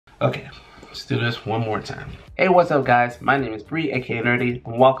Okay, let's do this one more time. Hey, what's up guys? My name is Bree, aka Nerdy,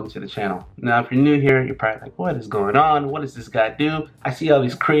 and welcome to the channel. Now, if you're new here, you're probably like, what is going on? What does this guy do? I see all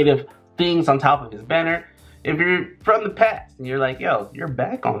these creative things on top of his banner. If you're from the past and you're like, yo, you're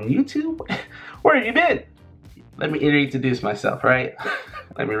back on YouTube? Where have you been? Let me reintroduce myself, right?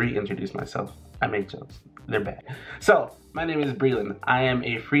 Let me reintroduce myself. I make jokes. They're bad. So, my name is Breland. I am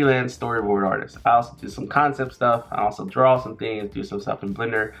a freelance storyboard artist. I also do some concept stuff. I also draw some things, do some stuff in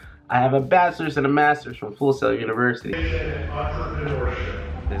Blender. I have a bachelor's and a master's from Full Sail University. This is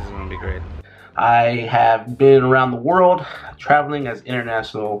gonna be great. I have been around the world traveling as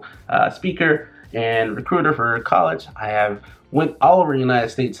international speaker and recruiter for college. I have went all over the United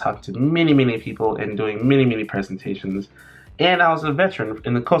States, talked to many people and doing many presentations. And I was a veteran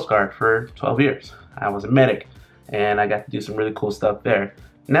in the Coast Guard for 12 years. I was a medic and I got to do some really cool stuff there.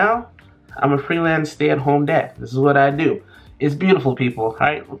 Now, I'm a freelance stay-at-home dad. This is what I do. It's beautiful, people, all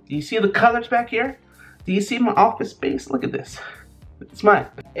right? Do you see the colors back here? Do you see my office space? Look at this. It's mine.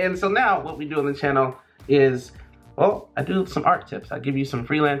 And so now what we do on the channel is, well, I do some art tips. I give you some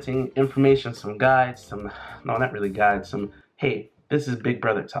freelancing information, some guides, no, not really guides, some, hey, this is Big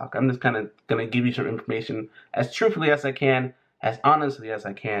Brother talk. I'm just kind of gonna give you some information as truthfully as I can, as honestly as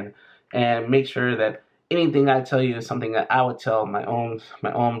I can, and make sure that anything I tell you is something that I would tell my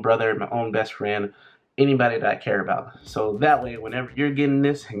own brother, my own best friend, anybody that I care about. So that way, whenever you're getting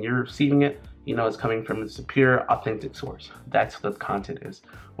this and you're receiving it, you know it's coming from a pure, authentic source. That's what the content is.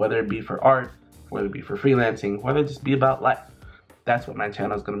 Whether it be for art, whether it be for freelancing, whether it just be about life. That's what my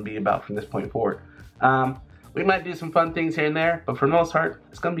channel is going to be about from this point forward. We might do some fun things here and there, but for the most part,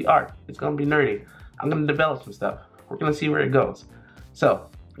 it's going to be art. It's going to be nerdy. I'm going to develop some stuff. We're going to see where it goes. So,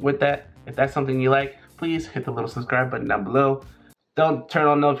 with that, if that's something you like, please hit the little subscribe button down below. Don't turn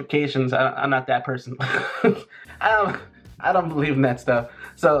on notifications. I'm not that person. I don't believe in that stuff.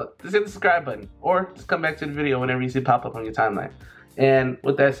 So just hit the subscribe button or just come back to the video whenever you see it pop up on your timeline. And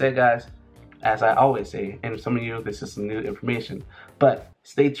with that said, guys, as I always say, and some of you, this is some new information, but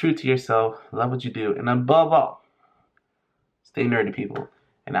stay true to yourself, love what you do, and above all, stay nerdy, people.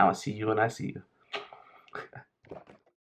 And I will see you when I see you.